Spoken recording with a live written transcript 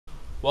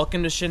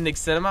Welcome to SHinDiG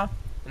Cinema,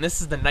 and this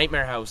is the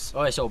Nightmare House.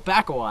 Alright, so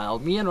back a while,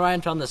 me and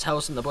Ryan found this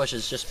house in the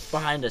bushes just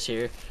behind us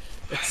here.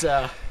 It's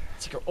like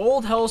an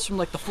old house from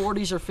like the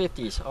 40s or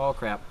 50s. Oh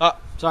crap.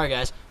 Sorry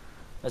guys.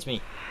 That's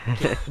me.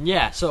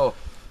 Yeah, so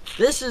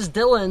this is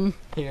Dylan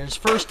here's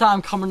first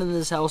time coming into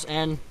this house,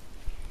 and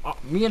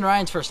me and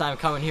Ryan's first time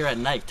coming here at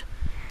night.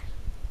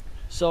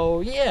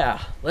 So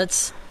yeah,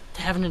 let's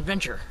have an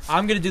adventure.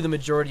 I'm gonna do the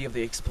majority of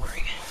the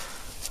exploring.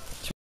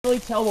 To really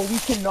tell, well, we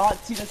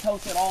cannot see this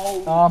house at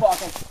all.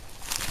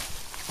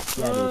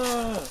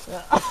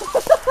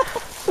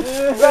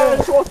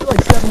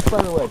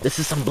 This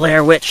is some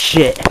Blair Witch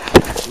shit.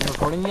 Are you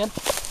recording yet?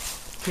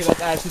 Okay, that's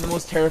actually the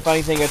most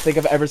terrifying thing I think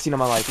I've ever seen in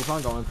my life. Keep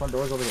on going. Front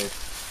door's over here.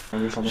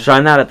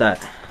 Shine that at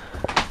that.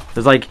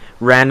 There's like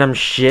random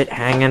shit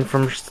hanging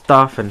from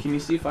stuff, and Can you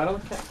see if I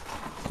don't?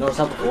 No, it's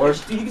not the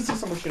floors. You can see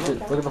some shit. Dude,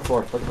 look at the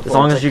floor. Look at the floor. as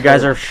long as you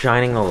guys are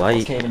shining the light.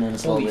 It's caving in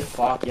slowly. Holy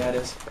fuck, yeah it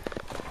is.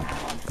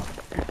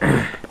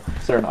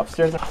 Is there an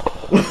upstairs?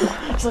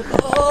 It's like,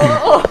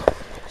 oh!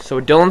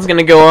 So Dylan's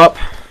gonna go up.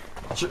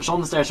 Show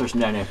them the stairs first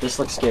from down here. This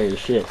looks scary as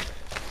shit.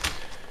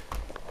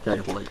 Okay, I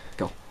got the light.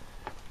 Go.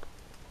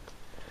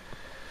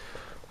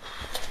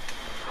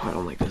 I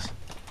don't like this.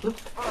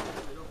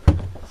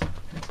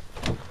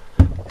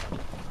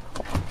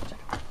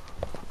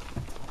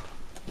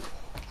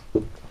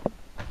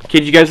 Okay,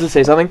 did you guys just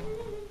say something?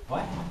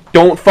 What?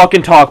 Don't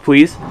fucking talk,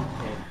 please.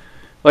 Okay.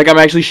 Like I'm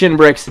actually shitting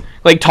bricks.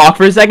 Like, talk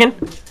for a second.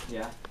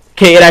 Yeah.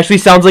 Okay, it actually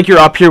sounds like you're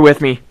up here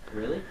with me.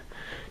 Really?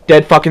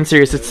 Dead fucking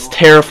serious. It's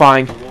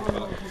terrifying.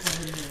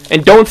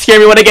 And don't scare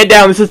me when I get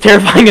down. This is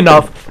terrifying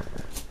enough.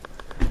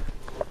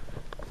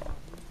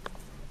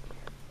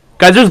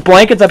 Guys, there's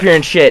blankets up here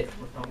and shit.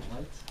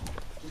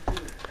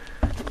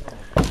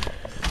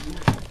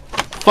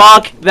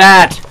 Fuck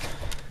that.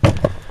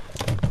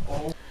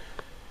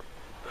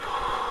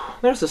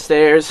 There's the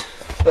stairs.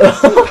 Are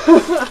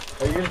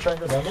you gonna try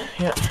and go down there?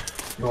 Yeah.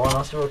 You want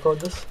us to record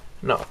this?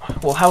 No.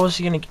 Well, how is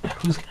she gonna?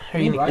 Who's? Are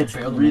you gonna? It's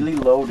really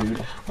low,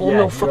 dude. Well,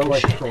 no fucking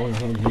shit. Do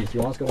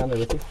you want us to go down there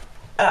with you?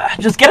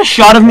 Just get a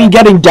shot of me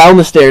getting down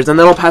the stairs, and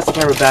then I'll pass the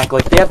camera back.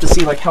 Like, they have to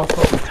see like how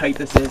fucking tight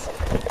this is.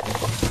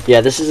 Yeah,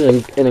 this is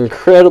an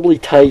incredibly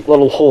tight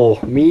little hole.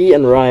 Me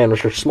and Ryan,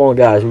 which are small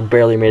guys, we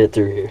barely made it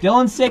through here.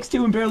 Dylan's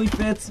 6'2" and barely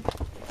fits.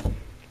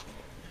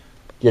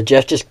 Yeah,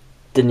 Jeff just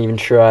didn't even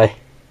try.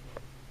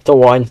 It's a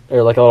wine,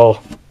 or like a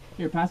little...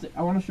 Here, pass it.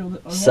 I want to show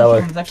the...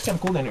 Cellar. It's actually kind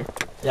of cool down here.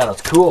 Yeah,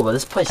 that's cool, but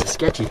this place is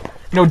sketchy. You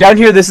know, down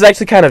here, this is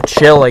actually kind of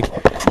chill. Like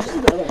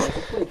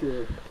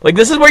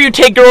this is where you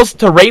take girls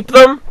to rape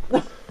them.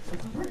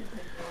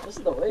 This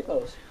is the rape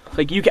house.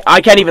 Like, you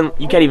can't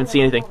even see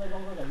anything.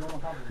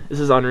 This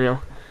is unreal.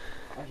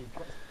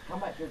 Come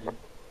back here, dude.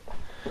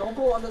 Don't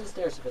go under the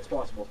stairs if it's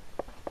possible.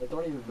 Like,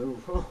 don't even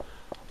move.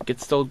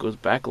 It still goes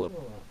back a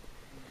little.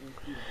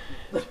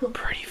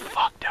 Pretty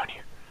fucked down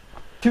here.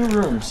 2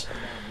 rooms.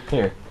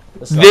 Here.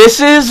 This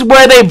is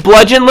where they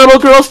bludgeon little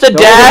girls to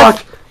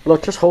death.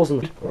 Look, just holes in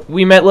the...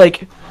 We met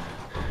like...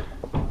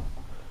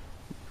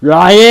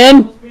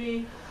 Ryan!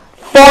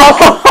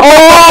 Fuck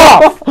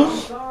off!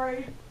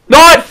 Sorry.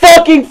 Not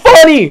fucking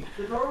funny!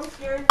 The door was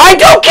scary. I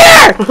don't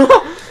care!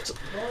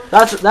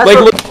 That's like,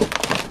 look.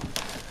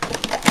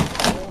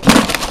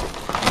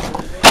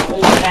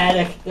 There's an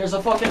attic. There's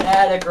a fucking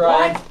attic,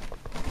 Ryan.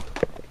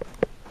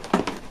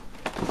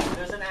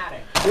 There's an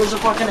attic. There's a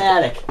fucking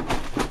attic.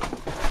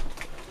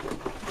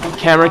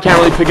 Camera can't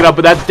really pick it up,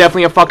 but that's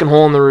definitely a fucking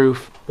hole in the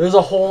roof. There's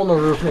a hole in the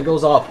roof and it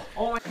goes up.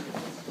 Oh my.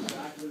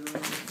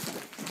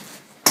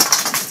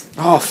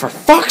 Oh, for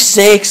fuck's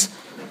sakes!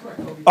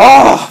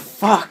 Oh,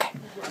 fuck!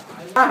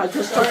 Ah, I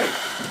just took it.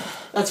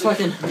 That's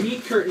fucking...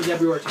 Meat curtains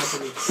everywhere,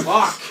 touching me.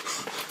 Fuck!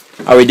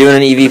 Are we doing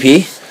an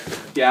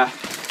EVP? Yeah.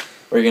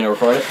 Are you gonna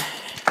record it?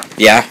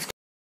 Yeah.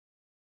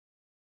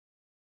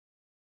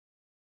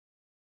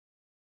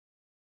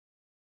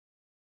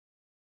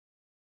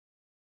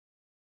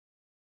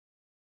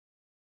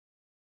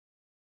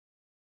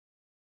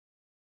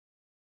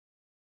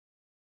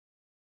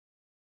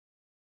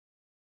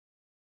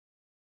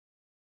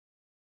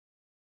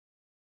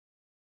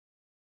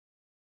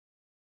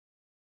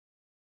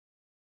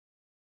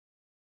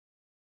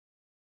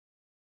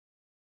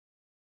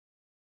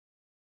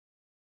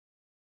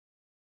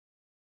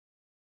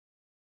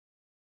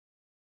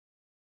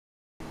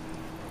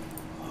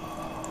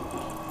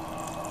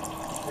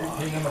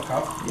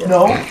 Yeah.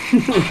 No.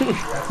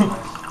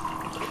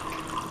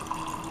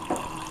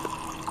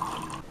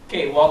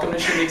 Okay, welcome to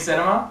SHinDiG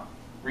Cinema.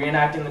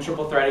 Reenacting the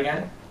triple threat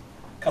again.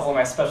 A couple of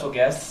my special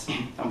guests.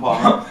 I'm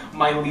Palmer.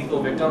 My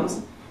lethal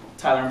victims,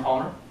 Tyler and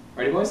Palmer.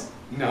 Ready, boys?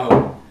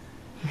 No.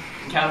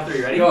 Count of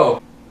 3. Ready?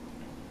 Go.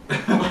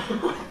 Come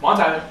on,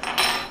 Tyler.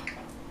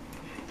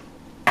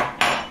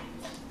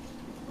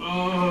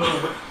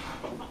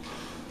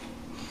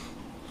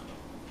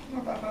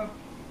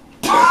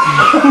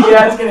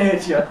 Yeah, it's gonna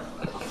hit you.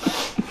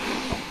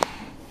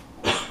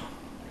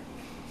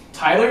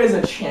 Tyler is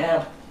a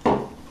champ.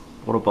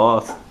 What a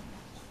boss.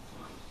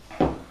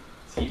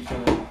 See you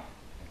feeling.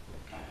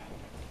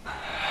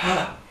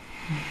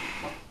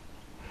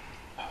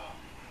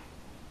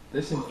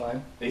 They seem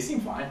fine. They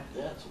seem fine.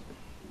 Yeah.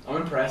 I'm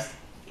impressed.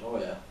 Oh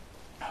yeah.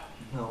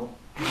 No.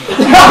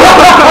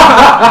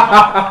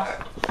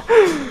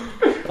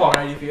 Paul,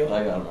 how do you feel?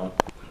 I got him on.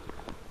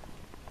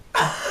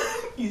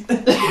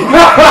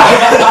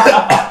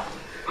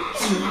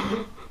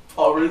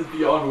 Paul is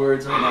beyond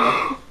words right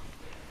now.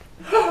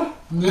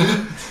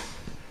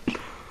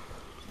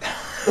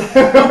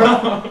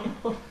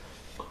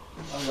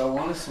 I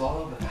want to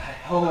swallow, but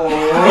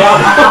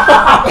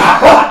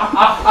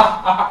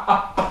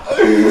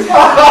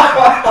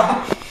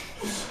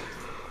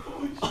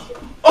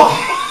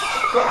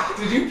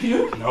Did you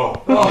puke? no.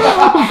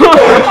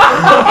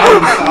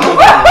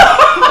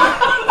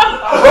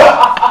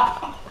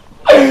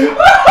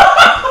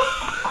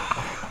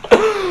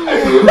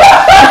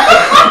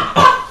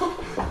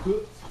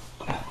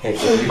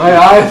 My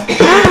eyes.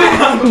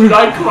 Dude,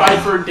 I cried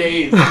for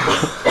days.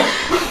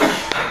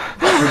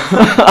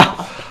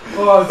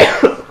 Oh.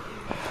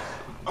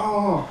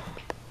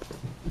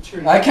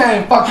 I can't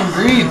even fucking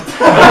breathe.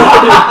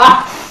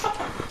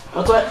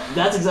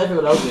 That's exactly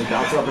what I was doing.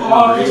 Bounce up and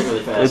down, breathing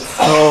really fast.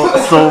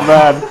 It's so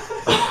bad.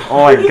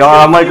 Oh my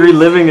god, I'm like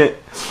reliving it.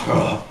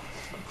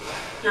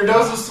 Your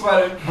nose is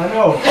sweating. I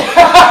know.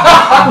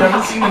 I've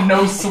never seen a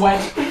nose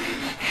sweat.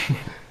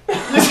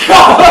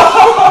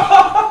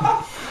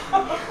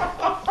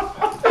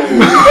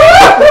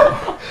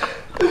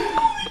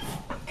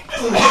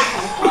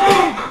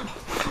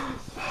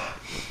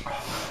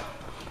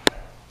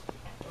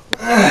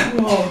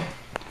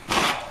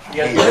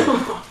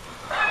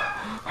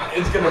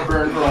 It's gonna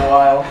burn for a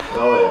while.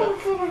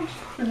 Oh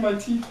In my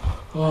teeth.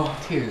 Oh,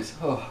 tears.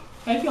 Oh,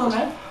 How you feeling,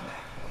 man?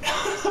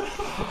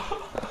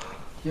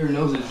 your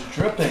nose is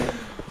dripping.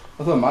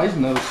 I thought my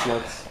nose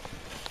sweats.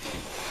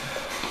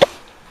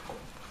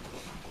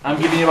 I'm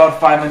giving you about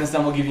 5 minutes,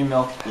 then we'll give you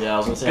milk. yeah. Yeah, I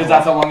was gonna say. Because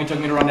that's how long it took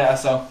me to run to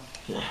SO.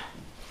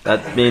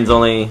 That means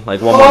only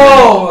like one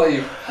more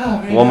minute.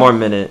 Holy! One more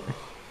minute.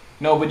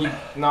 No, but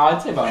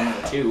I'd say about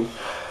another 2.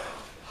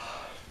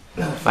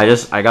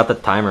 I got the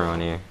timer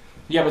on here,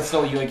 Yeah, but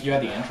still, you had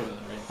the intro, right?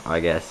 I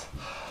guess.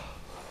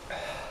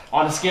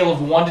 On a scale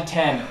of 1 to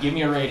 10, give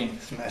me a rating.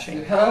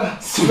 Smashing.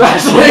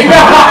 Smashing!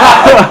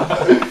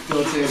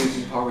 Don't say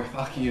anything, Howard.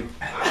 Fuck you.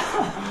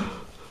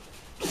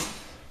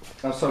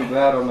 I'm so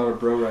glad I'm not a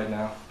bro right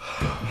now.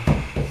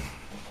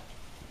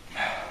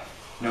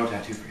 No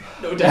tattoo for you.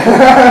 No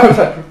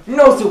doubt.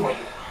 No super.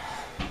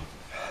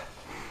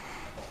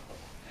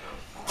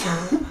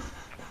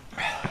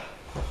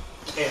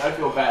 Hey, I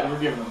feel bad. We're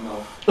giving them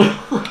milk.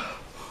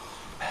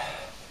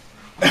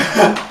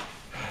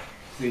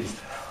 Please.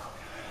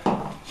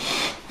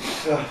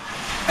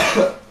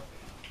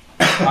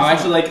 I'm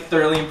actually like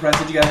thoroughly impressed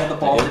that you guys had the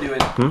balls to do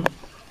it.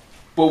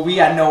 But we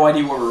had no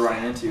idea what we were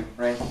running into,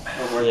 right?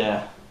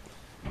 Yeah.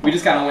 We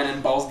just kind of went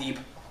in balls deep.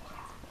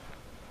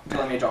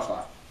 Until I made Josh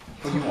laugh.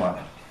 What do you want?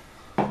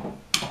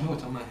 No,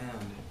 it's on my hand.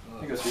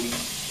 Here you go,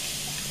 sweetie.